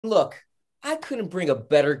Look, I couldn't bring a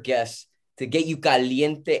better guest to get you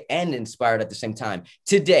caliente and inspired at the same time.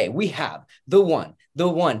 Today, we have the one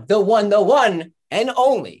and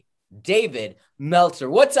only David Meltzer.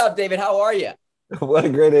 What's up, David? How are you? What a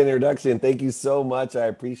great introduction. Thank you so much. I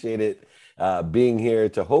appreciate it being here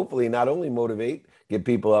to hopefully not only motivate, get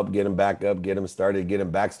people up, get them back up, get them started, get them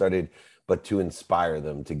back started, but to inspire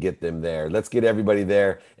them, to get them there. Let's get everybody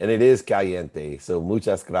there. And it is caliente. So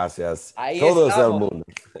muchas gracias. Ahí Todos el estamos. mundo.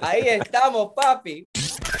 Ahí estamos, papi.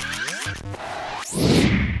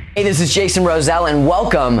 Hey, this is Jason Rosell, and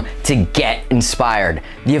welcome to Get Inspired,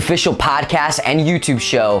 the official podcast and YouTube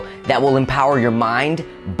show that will empower your mind,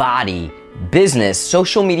 body, business,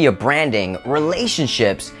 social media branding,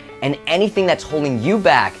 relationships, and anything that's holding you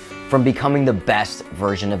back from becoming the best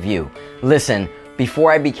version of you. Listen,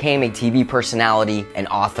 before I became a TV personality, an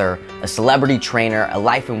author, a celebrity trainer, a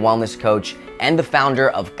life and wellness coach, and the founder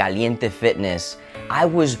of Caliente Fitness, I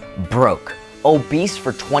was broke, obese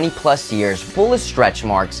for 20 plus years, full of stretch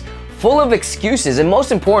marks, full of excuses, and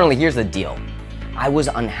most importantly, here's the deal. I was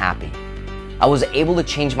unhappy. I was able to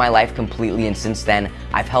change my life completely, and since then,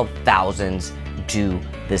 I've helped thousands do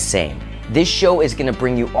the same. This show is gonna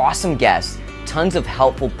bring you awesome guests, tons of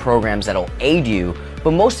helpful programs that'll aid you,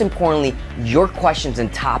 but most importantly, your questions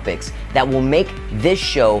and topics that will make this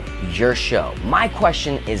show your show. My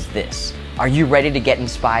question is this: are you ready to get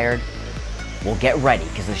inspired? Well, get ready,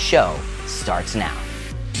 because the show starts now.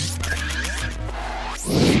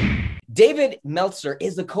 David Meltzer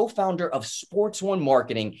is the co-founder of Sports One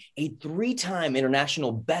Marketing, a three-time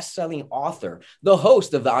international best-selling author, the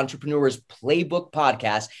host of the Entrepreneur's Playbook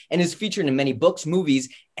podcast, and is featured in many books, movies,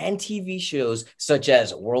 and TV shows such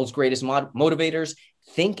as World's Greatest Motivators,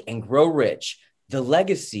 Think and Grow Rich, The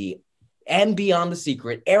Legacy, and Beyond the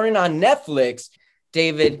Secret, airing on Netflix.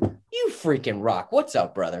 David, you freaking rock. What's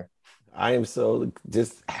up, brother? I am so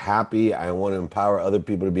just happy. I want to empower other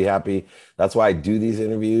people to be happy. That's why I do these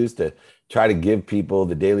interviews, to try to give people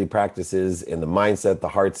the daily practices and the mindset, the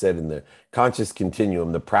heart set, and the conscious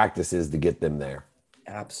continuum, the practices to get them there.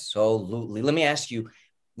 Absolutely. Let me ask you,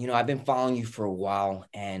 I've been following you for a while,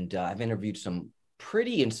 and I've interviewed some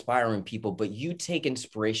pretty inspiring people, but you take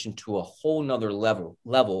inspiration to a whole nother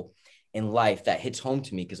level in life that hits home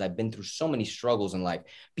to me because I've been through so many struggles in life.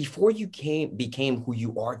 Before you became who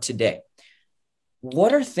you are today,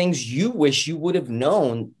 what are things you wish you would have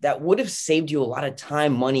known that would have saved you a lot of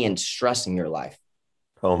time, money, and stress in your life?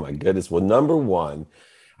 Oh my goodness. Well, number one,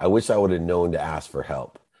 I wish I would have known to ask for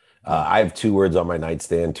help. I have two words on my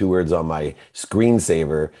nightstand, two words on my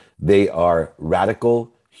screensaver. They are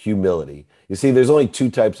radical humility. You see, there's only two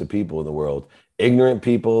types of people in the world: ignorant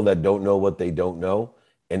people that don't know what they don't know,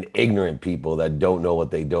 and ignorant people that don't know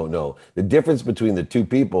what they don't know. The difference between the two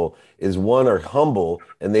people is one are humble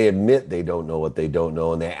and they admit they don't know what they don't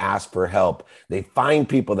know and they ask for help. They find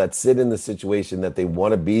people that sit in the situation that they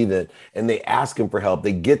want to be that, and they ask them for help.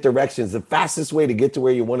 They get directions. The fastest way to get to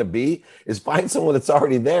where you want to be is find someone that's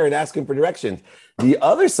already there and ask them for directions. The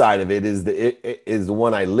other side of it is the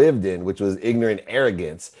one I lived in, which was ignorant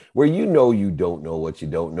arrogance, where you don't know what you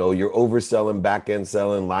don't know. You're overselling, back-end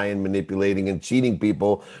selling, lying, manipulating, and cheating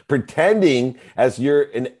people, pretending as you're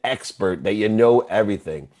an expert that you know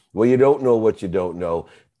everything. Well, you don't know what you don't know.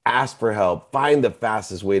 Ask for help. Find the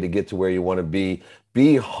fastest way to get to where you want to be.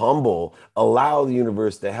 Be humble. Allow the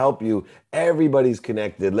universe to help you. Everybody's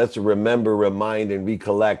connected. Let's remember, remind, and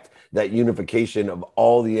recollect that unification of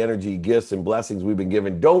all the energy, gifts, and blessings we've been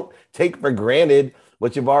given. Don't take for granted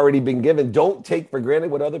what you've already been given. Don't take for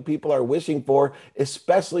granted what other people are wishing for,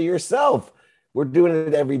 especially yourself. We're doing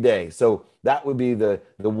it every day. So that would be the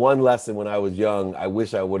one lesson when I was young I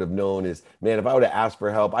wish I would have known is, man, if I would have asked for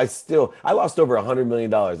help, I lost over $100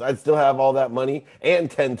 million. I'd still have all that money and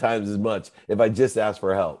 10 times as much if I just asked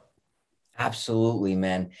for help. Absolutely,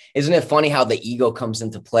 man. Isn't it funny how the ego comes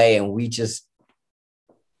into play and we just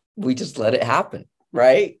let it happen,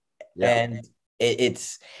 right? Yeah. And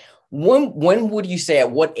it's when would you say, at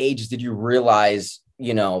what age did you realize,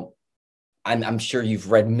 I'm sure you've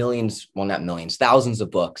read millions, well, not millions, thousands of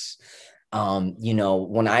books.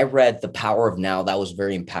 When I read The Power of Now, that was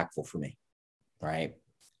very impactful for me, right?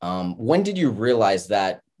 When did you realize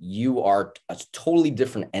that you are a totally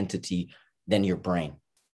different entity than your brain?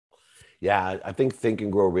 Yeah, I think Think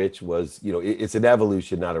and Grow Rich was, it's an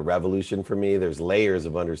evolution, not a revolution for me. There's layers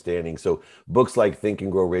of understanding. So books like Think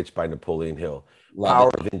and Grow Rich by Napoleon Hill, Love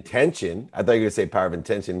Power it. of Intention. I thought you were going to say Power of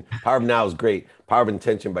Intention. Power of Now is great. Power of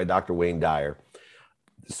Intention by Dr. Wayne Dyer.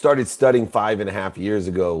 Started studying 5.5 years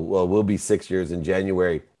ago. Well, we'll be 6 years in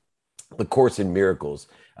January. The Course in Miracles.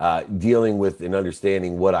 dealing with and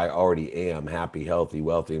understanding what I already am, happy, healthy,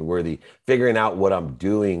 wealthy, and worthy, figuring out what I'm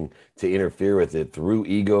doing to interfere with it through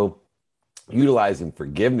ego, utilizing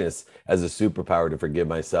forgiveness as a superpower to forgive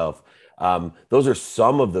myself. Those are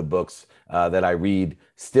some of the books that I read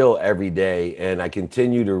still every day. And I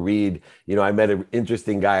continue to read. You know, I met an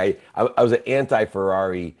interesting guy. I was an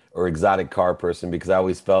anti-Ferrari or exotic car person because I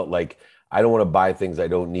always felt like I don't want to buy things I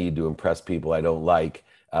don't need to impress people I don't like,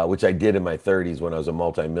 which I did in my 30s when I was a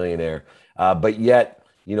multimillionaire. But yet,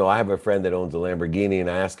 you know, I have a friend that owns a Lamborghini, and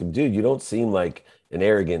I ask him, dude, you don't seem like an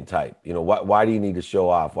arrogant type. You know, why do you need to show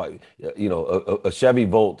off? Why, you know, a Chevy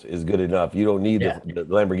Volt is good enough. You don't need the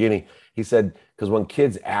Lamborghini. He said, because when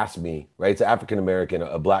kids ask me, right, it's African American,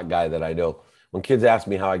 a black guy that I know, when kids ask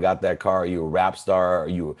me how I got that car, are you a rap star? Are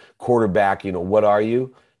you a quarterback? You know, what are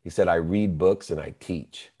you? He said, I read books and I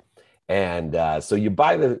teach. And so you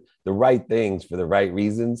buy the right things for the right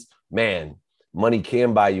reasons. Man, money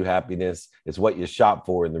can buy you happiness. It's what you shop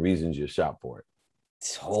for and the reasons you shop for it.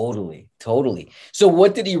 Totally. So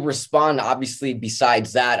what did he respond? Obviously,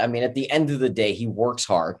 besides that, I mean, at the end of the day, he works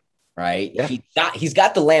hard, right? Yeah. He's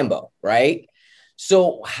got the Lambo, right?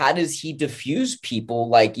 So how does he diffuse people?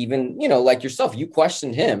 Like, even, you know, like yourself, you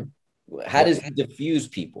questioned him. How does he diffuse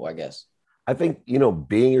people, I guess? I think, you know,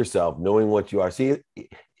 being yourself, knowing what you are. See, it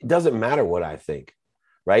doesn't matter what I think,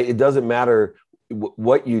 right? It doesn't matter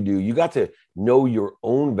what you do. You got to know your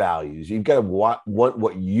own values. You've got to want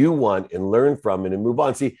what you want and learn from it and move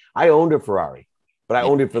on. See, I owned a Ferrari, but I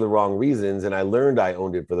owned it for the wrong reasons. And I learned I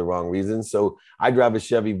owned it for the wrong reasons. So I drive a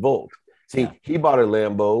Chevy Volt. See, he bought a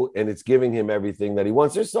Lambo and it's giving him everything that he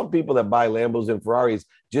wants. There's some people that buy Lambos and Ferraris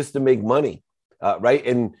just to make money, right?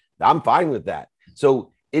 And I'm fine with that.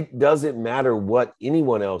 So it doesn't matter what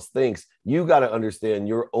anyone else thinks. You got to understand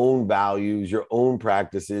your own values, your own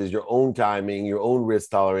practices, your own timing, your own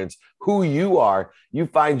risk tolerance, who you are. You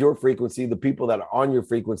find your frequency. The people that are on your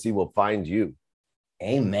frequency will find you.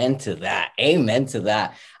 Amen to that.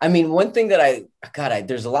 I mean, one thing that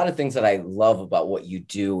there's a lot of things that I love about what you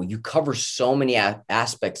do. You cover so many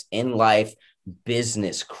aspects in life,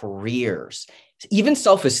 business, careers, even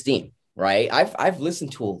self-esteem, right? I've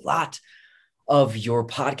listened to a lot of your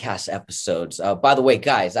podcast episodes. By the way,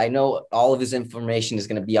 guys, I know all of his information is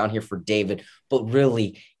going to be on here for David, but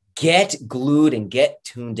really get glued and get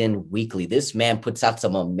tuned in weekly. This man puts out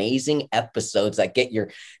some amazing episodes that get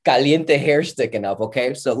your caliente hair sticking up.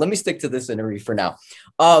 Okay. So let me stick to this interview for now.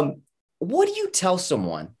 What do you tell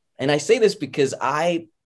someone? And I say this because I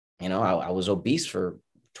was obese for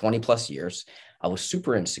 20 plus years. I was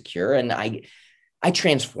super insecure and I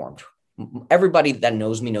transformed. Everybody that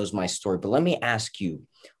knows me knows my story, but let me ask you,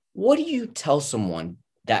 what do you tell someone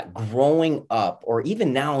that growing up, or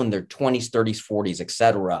even now in their 20s, 30s, 40s,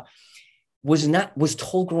 etc., was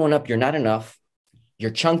told growing up, you're not enough,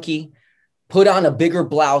 you're chunky, put on a bigger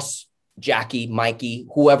blouse, Jackie, Mikey,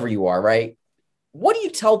 whoever you are, right? What do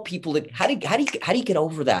you tell people how do you get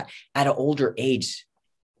over that at an older age?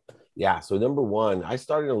 Yeah. So number one, I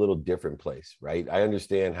started in a little different place, right? I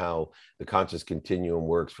understand how the conscious continuum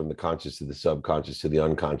works from the conscious to the subconscious to the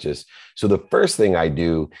unconscious. So the first thing I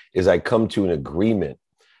do is I come to an agreement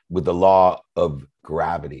with the law of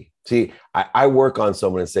gravity. See, I work on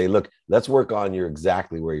someone and say, look, let's work on you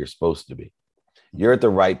exactly where you're supposed to be. You're at the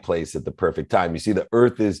right place at the perfect time. You see, the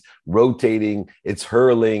earth is rotating, it's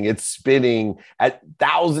hurling, it's spinning at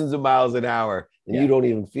thousands of miles an hour, and you don't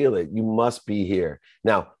even feel it. You must be here.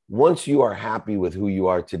 Now, once you are happy with who you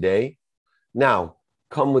are today, now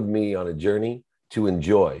come with me on a journey to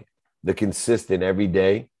enjoy the consistent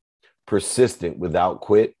everyday, persistent without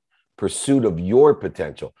quit pursuit of your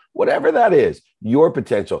potential, whatever that is, your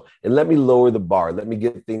potential. And let me lower the bar. Let me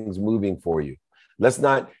get things moving for you. Let's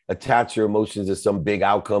not attach your emotions to some big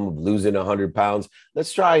outcome of losing 100 pounds.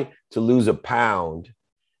 Let's try to lose a pound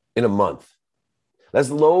in a month. Let's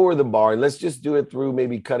lower the bar and let's just do it through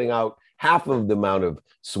maybe cutting out half of the amount of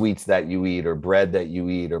sweets that you eat or bread that you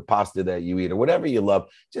eat or pasta that you eat or whatever you love,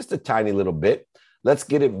 just a tiny little bit. Let's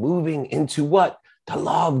get it moving into what? The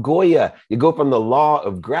law of Goya. You go from the law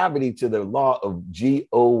of gravity to the law of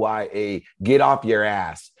Goya. Get off your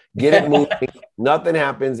ass. Get it moving. Nothing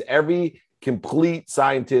happens. Every complete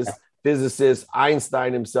scientist, physicist,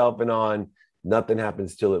 Einstein himself and on, nothing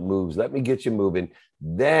happens till it moves. Let me get you moving.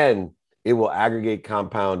 Then it will aggregate,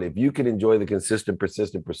 compound. If you can enjoy the consistent,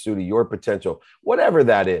 persistent pursuit of your potential, whatever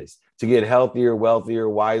that is, to get healthier, wealthier,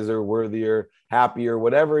 wiser, worthier, happier,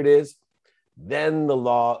 whatever it is, then the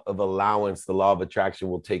law of allowance, the law of attraction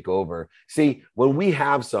will take over. See, when we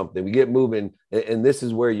have something, we get moving, and this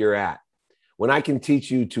is where you're at. When I can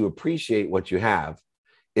teach you to appreciate what you have,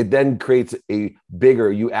 it then creates a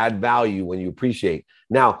bigger, you add value when you appreciate.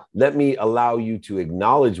 Now, let me allow you to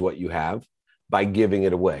acknowledge what you have by giving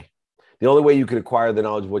it away. The only way you can acquire the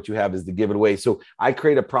knowledge of what you have is to give it away. So I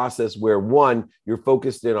create a process where, one, you're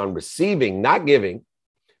focused in on receiving, not giving,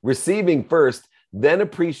 receiving first, then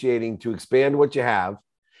appreciating to expand what you have,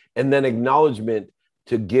 and then acknowledgement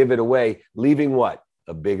to give it away, leaving what?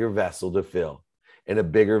 A bigger vessel to fill, and a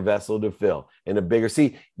bigger vessel to fill, and a bigger.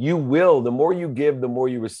 See, you will, the more you give, the more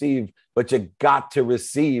you receive, but you got to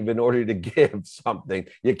receive in order to give something.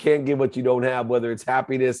 You can't give what you don't have, whether it's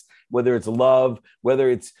happiness, whether it's love, whether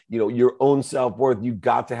it's, your own self-worth. You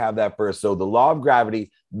got to have that first. So the law of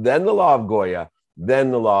gravity, then the law of Goya,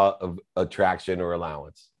 then the law of attraction or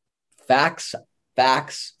allowance. Facts,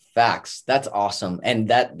 facts, facts. That's awesome. And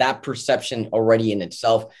that perception already in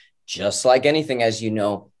itself, just like anything, as you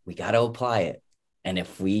know, we got to apply it. And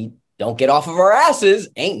if we don't get off of our asses,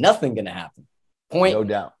 ain't nothing going to happen. Point. No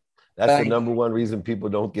doubt. That's the number one reason people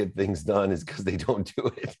don't get things done, is because they don't do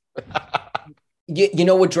it. You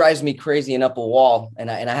know what drives me crazy and up a wall? And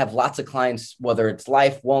I have lots of clients, whether it's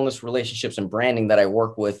life, wellness, relationships, and branding that I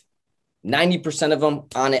work with, 90% of them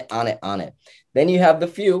on it. Then you have the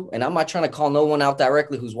few, and I'm not trying to call no one out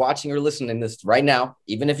directly who's watching or listening to this right now,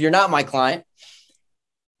 even if you're not my client.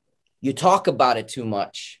 You talk about it too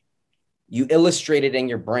much. You illustrate it in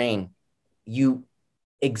your brain. You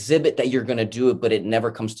exhibit that you're going to do it, but it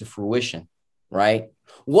never comes to fruition, right?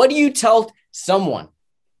 What do you tell someone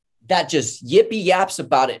that just yippy yaps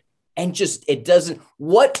about it and just, it doesn't,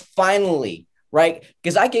 what finally, right?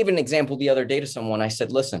 Because I gave an example the other day to someone. I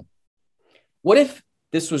said, listen, what if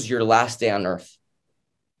this was your last day on earth?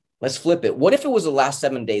 Let's flip it. What if it was the last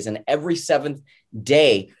 7 days, and every seventh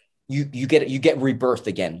day you get rebirthed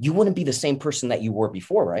again? You wouldn't be the same person that you were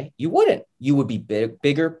before, right? You wouldn't. You would be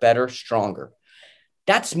bigger, better, stronger.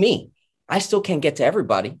 That's me. I still can't get to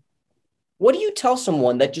everybody. What do you tell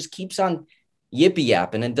someone that just keeps on yippy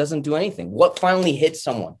yapping and doesn't do anything? What finally hits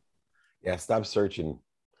someone? Yeah, stop searching.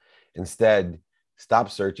 Instead, stop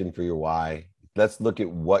searching for your why. Let's look at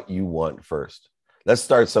what you want first. Let's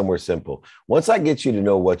start somewhere simple. Once I get you to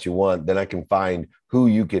know what you want, then I can find who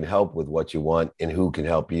you can help with what you want and who can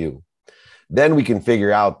help you. Then we can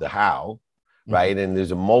figure out the how, right? And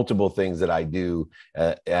there's multiple things that I do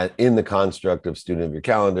in the construct of Student of Your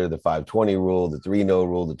Calendar, the 520 rule, the 3-no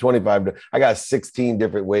rule, the 25. I got 16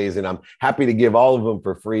 different ways, and I'm happy to give all of them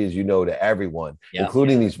for free, as you know, to everyone,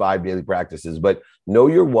 including these 5 daily practices. But know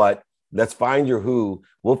your what. Let's find your who.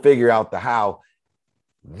 We'll figure out the how.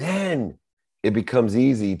 Then it becomes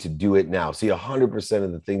easy to do it now. See, 100%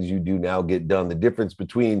 of the things you do now get done. The difference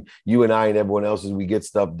between you and I and everyone else is we get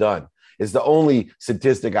stuff done. It's the only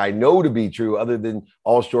statistic I know to be true, other than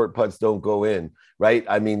all short putts don't go in, right?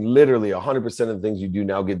 I mean, literally 100% of the things you do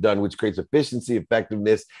now get done, which creates efficiency,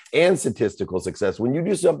 effectiveness, and statistical success. When you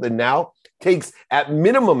do something now, takes at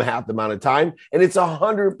minimum half the amount of time, and it's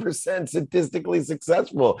 100% statistically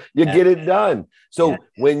successful. You get it done. So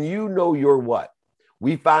when you know your what,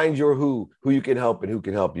 we find your who you can help and who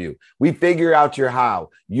can help you. We figure out your how,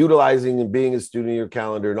 utilizing and being a student of your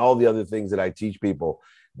calendar and all the other things that I teach people.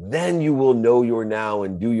 Then you will know your now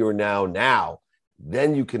and do your now.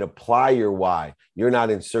 Then you can apply your why. You're not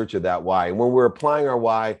in search of that why. And when we're applying our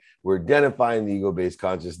why, we're identifying the ego-based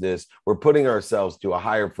consciousness. We're putting ourselves to a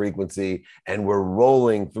higher frequency, and we're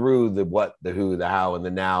rolling through the what, the who, the how, and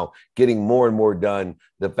the now, getting more and more done.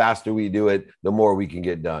 The faster we do it, the more we can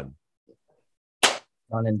get done.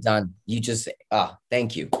 Done and done. You just,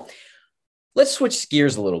 thank you. Let's switch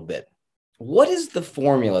gears a little bit. What is the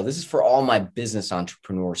formula? This is for all my business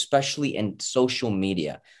entrepreneurs, especially in social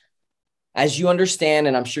media. As you understand,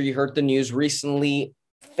 and I'm sure you heard the news recently,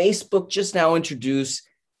 Facebook just now introduced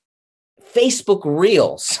Facebook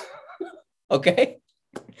Reels. Okay.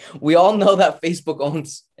 We all know that Facebook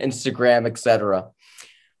owns Instagram, etc.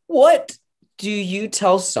 What do you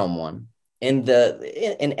tell someone in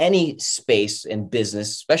any space in business,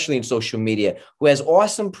 especially in social media, who has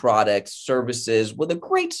awesome products, services with a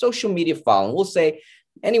great social media following? We'll say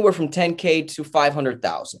anywhere from 10K to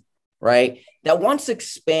 500,000, right? That wants to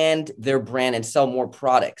expand their brand and sell more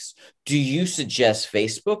products. Do you suggest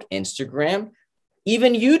Facebook, Instagram,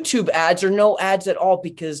 even YouTube ads, or no ads at all?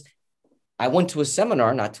 Because I went to a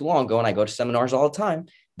seminar not too long ago, and I go to seminars all the time.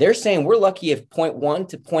 They're saying we're lucky if 0.1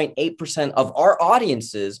 to 0.8% of our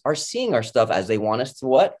audiences are seeing our stuff as they want us to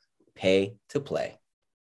what? Pay to play.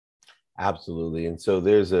 Absolutely. And so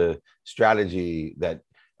there's a strategy that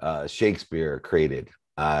Shakespeare created,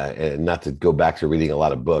 and not to go back to reading a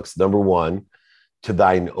lot of books. Number one, to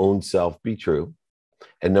thine own self be true.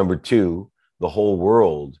 And number two, the whole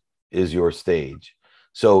world is your stage.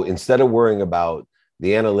 So instead of worrying about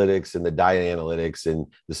the analytics and the data analytics and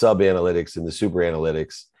the sub analytics and the super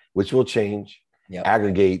analytics, which will change,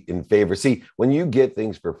 aggregate in favor. See, when you get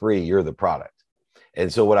things for free, you're the product.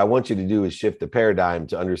 And so what I want you to do is shift the paradigm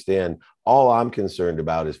to understand all I'm concerned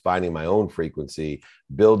about is finding my own frequency,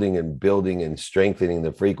 building and strengthening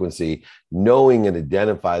the frequency, knowing and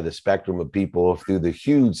identify the spectrum of people through the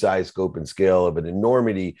huge size, scope, and scale of an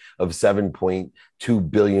enormity of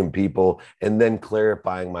 7.2 billion people, and then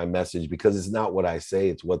clarifying my message, because it's not what I say,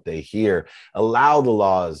 it's what they hear. Allow the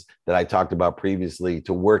laws that I talked about previously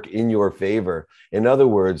to work in your favor. In other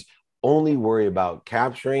words, only worry about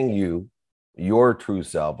capturing you, your true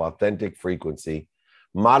self, authentic frequency,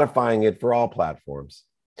 modifying it for all platforms,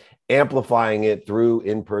 amplifying it through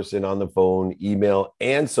in-person, on the phone, email,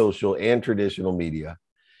 and social and traditional media,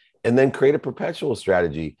 and then create a perpetual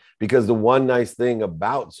strategy. Because the one nice thing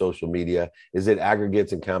about social media is it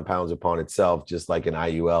aggregates and compounds upon itself, just like an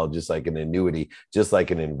IUL, just like an annuity, just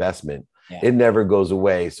like an investment. It never goes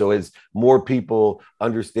away. So as more people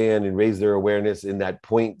understand and raise their awareness in that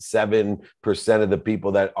 0.7% of the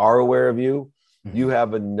people that are aware of you, you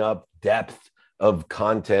have enough depth of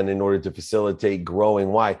content in order to facilitate growing.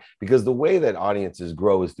 Why? Because the way that audiences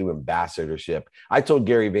grow is through ambassadorship. I told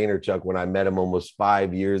Gary Vaynerchuk when I met him almost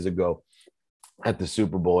 5 years ago at the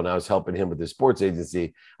Super Bowl, and I was helping him with his sports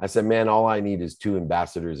agency, I said, man, all I need is 2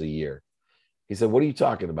 ambassadors a year. He said, what are you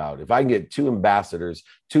talking about? If I can get 2 ambassadors,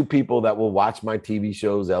 2 people that will watch my TV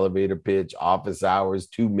shows, Elevator Pitch, Office Hours,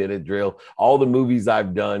 2-Minute Drill, all the movies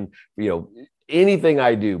I've done, anything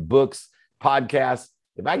I do, books, podcasts,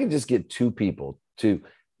 if I can just get 2 people to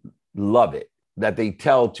love it, that they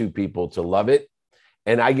tell 2 people to love it,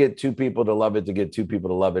 and I get 2 people to love it, to get 2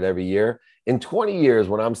 people to love it every year, in 20 years,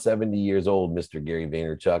 when I'm 70 years old, Mr. Gary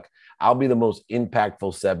Vaynerchuk, I'll be the most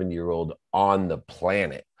impactful 70-year-old on the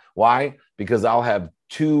planet. Why? Because I'll have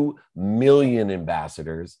 2 million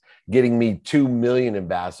ambassadors, getting me 2 million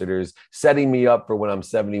ambassadors, setting me up for when I'm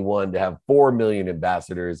 71 to have 4 million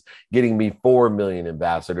ambassadors, getting me 4 million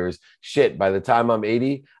ambassadors. Shit, by the time I'm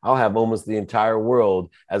 80, I'll have almost the entire world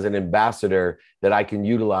as an ambassador that I can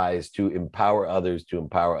utilize to empower others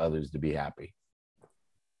to be happy.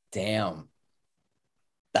 Damn.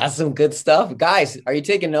 That's some good stuff. Guys, are you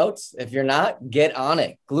taking notes? If you're not, get on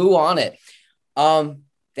it. Glue on it.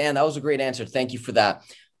 Dan, that was a great answer. Thank you for that.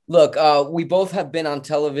 Look, we both have been on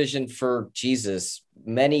television for, Jesus,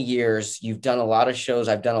 many years. You've done a lot of shows.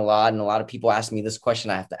 I've done a lot. And a lot of people ask me this question.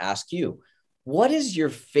 I have to ask you, what is your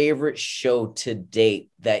favorite show to date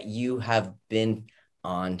that you have been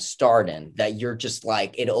on, starred in, that you're just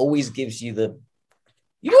like, it always gives you the,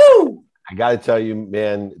 woo! I got to tell you,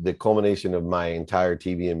 man, the culmination of my entire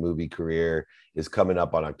TV and movie career is coming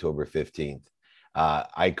up on October 15th.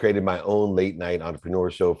 I created my own late night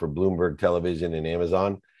entrepreneur show for Bloomberg Television and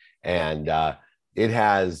Amazon. And it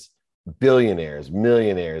has billionaires,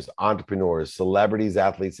 millionaires, entrepreneurs, celebrities,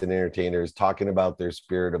 athletes, and entertainers talking about their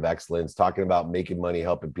spirit of excellence, talking about making money,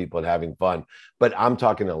 helping people, and having fun. But I'm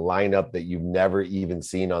talking a lineup that you've never even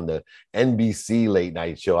seen on the NBC late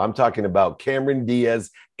night show. I'm talking about Cameron Diaz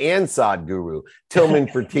and Sadhguru, Tillman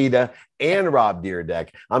Fertitta and Rob Dyrdek.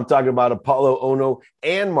 I'm talking about Apollo Ono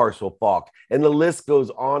and Marshall Falk. And the list goes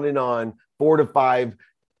on and on, 4 to 5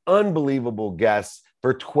 unbelievable guests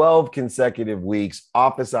for 12 consecutive weeks,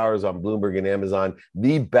 office hours on Bloomberg and Amazon,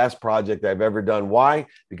 the best project I've ever done. Why?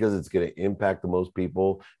 Because it's going to impact the most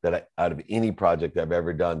people out of any project I've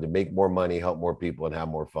ever done, to make more money, help more people, and have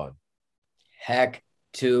more fun. Heck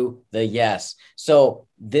to the yes. So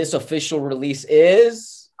this official release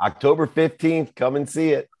is October 15th. Come and see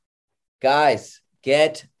it. Guys,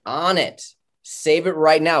 get on it. Save it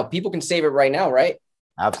right now. People can save it right now, right?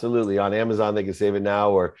 Absolutely. On Amazon, they can save it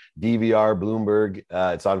now, or DVR, Bloomberg.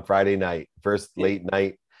 It's on Friday night, first late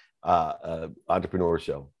night entrepreneur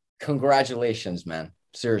show. Congratulations, man.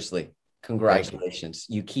 Seriously. Congratulations.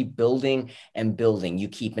 You keep building and building. You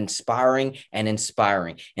keep inspiring and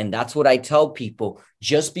inspiring. And that's what I tell people.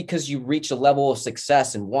 Just because you reach a level of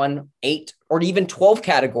success in 1, 8, or even 12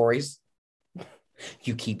 categories,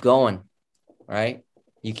 you keep going, right?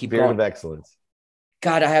 You keep Spirit going. of excellence.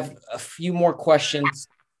 God, I have a few more questions.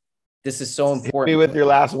 This is so important. Hit me with your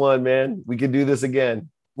last one, man. We can do this again.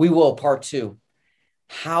 We will, part 2.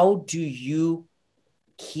 How do you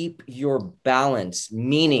keep your balance?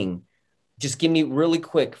 Meaning, just give me really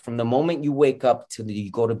quick, from the moment you wake up till you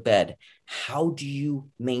go to bed, how do you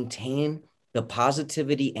maintain the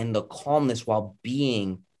positivity and the calmness while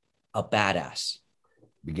being a badass?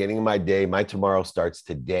 Beginning of my day, my tomorrow starts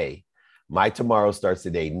today. My tomorrow starts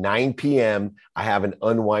today, 9 p.m. I have an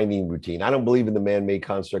unwinding routine. I don't believe in the man-made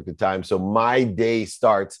construct of time. So my day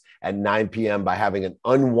starts at 9 p.m. by having an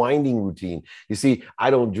unwinding routine. You see,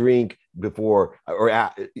 I don't drink before or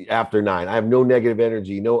after 9. I have no negative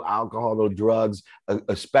energy, no alcohol, no drugs,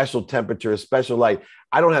 a special temperature, a special light.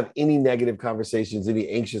 I don't have any negative conversations, any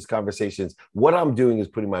anxious conversations. What I'm doing is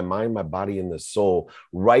putting my mind, my body, and the soul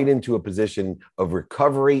right into a position of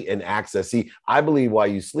recovery and access. See, I believe while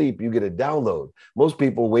you sleep, you get a download. Most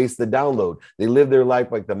people waste the download. They live their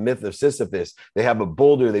life like the myth of Sisyphus. They have a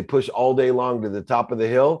boulder they push all day long to the top of the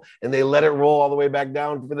hill, and they let it roll all the way back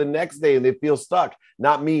down for the next day, and they feel stuck.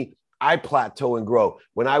 Not me. I plateau and grow.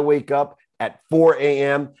 When I wake up at 4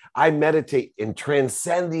 a.m., I meditate and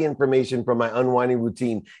transcend the information from my unwinding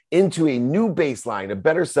routine into a new baseline, a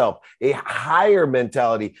better self, a higher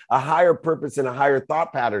mentality, a higher purpose, and a higher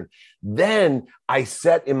thought pattern. Then I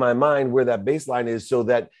set in my mind where that baseline is so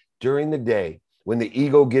that during the day, when the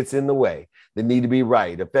ego gets in the way, the need to be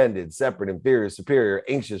right, offended, separate, inferior, superior,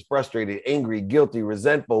 anxious, frustrated, angry, guilty,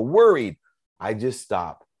 resentful, worried, I just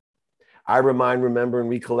stop. I remind, remember,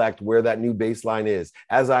 and recollect where that new baseline is.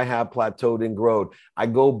 As I have plateaued and grown, I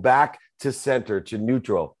go back to center, to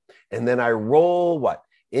neutral, and then I roll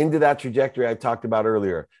into that trajectory I talked about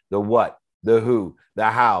earlier. The what, the who,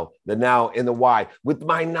 the how, the now, and the why. With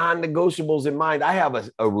my non-negotiables in mind, I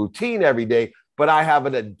have a routine every day, but I have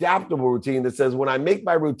an adaptable routine that says when I make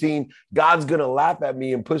my routine, God's going to laugh at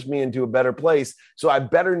me and push me into a better place. So I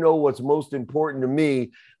better know what's most important to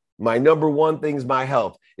me. My number one thing is my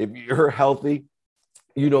health. If you're healthy,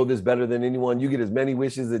 you know this better than anyone. You get as many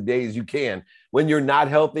wishes a day as you can. When you're not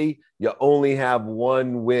healthy, you only have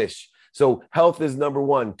one wish. So health is number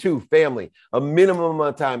one. 2, family, a minimum amount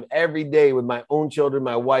of time every day with my own children,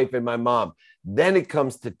 my wife, and my mom. Then it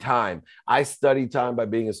comes to time. I study time by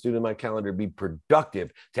being a student of my calendar, to be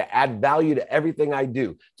productive, to add value to everything I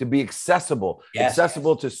do, to be accessible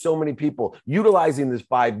to so many people, utilizing this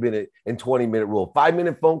 5-minute and 20-minute rule.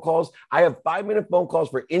 5-minute phone calls. I have 5-minute phone calls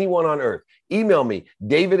for anyone on earth. Email me,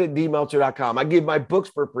 david@dmeltzer.com. I give my books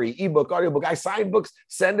for free, ebook, audiobook. I sign books,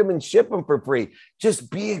 send them and ship them for free.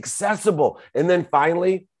 Just be accessible. And then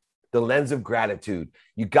finally, the lens of gratitude.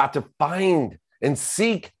 You got to find and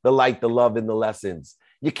seek the light, the love, and the lessons.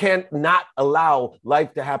 You can't not allow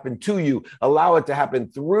life to happen to you. Allow it to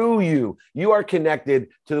happen through you. You are connected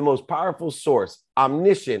to the most powerful source,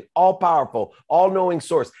 omniscient, all-powerful, all-knowing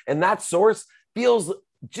source. And that source feels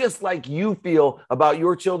just like you feel about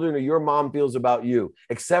your children or your mom feels about you,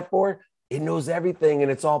 except for it knows everything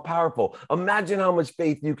and it's all powerful. Imagine how much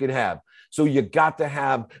faith you can have. So you got to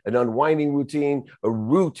have an unwinding routine, a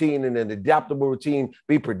routine and an adaptable routine.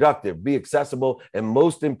 Be productive, be accessible, and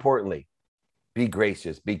most importantly, be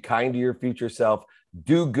gracious. Be kind to your future self.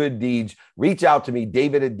 Do good deeds. Reach out to me,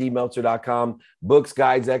 david@dmeltzer.com. Books,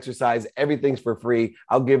 guides, exercise, everything's for free.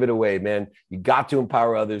 I'll give it away, man. You got to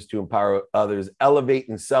empower others, elevate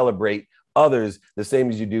and celebrate others the same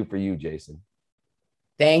as you do for you, Jason.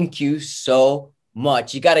 Thank you so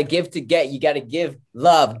much. You got to give to get. You got to give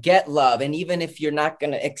love, get love. And even if you're not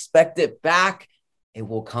going to expect it back, it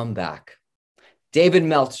will come back. David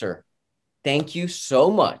Meltzer, thank you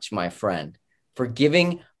so much, my friend, for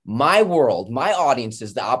giving my world, my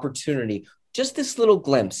audiences, the opportunity, just this little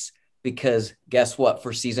glimpse, because guess what?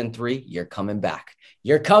 For season 3, you're coming back.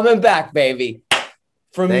 You're coming back, baby.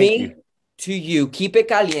 From me to you, keep it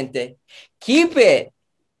caliente, keep it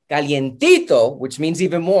calientito, which means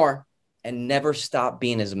even more, and never stop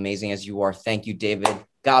being as amazing as you are. Thank you, David.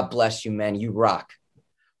 God bless you, man. You rock.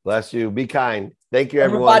 Bless you. Be kind. Thank you,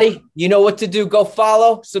 everyone. Everybody, you know what to do. Go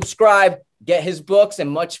follow, subscribe, get his books,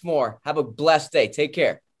 and much more. Have a blessed day. Take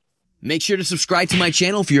care. Make sure to subscribe to my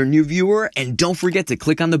channel if you're a new viewer, and don't forget to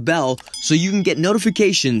click on the bell so you can get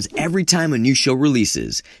notifications every time a new show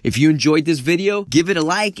releases. If you enjoyed this video, give it a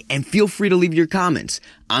like and feel free to leave your comments.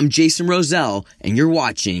 I'm Jason Rosell, and you're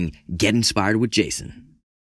watching Get Inspired with Jason.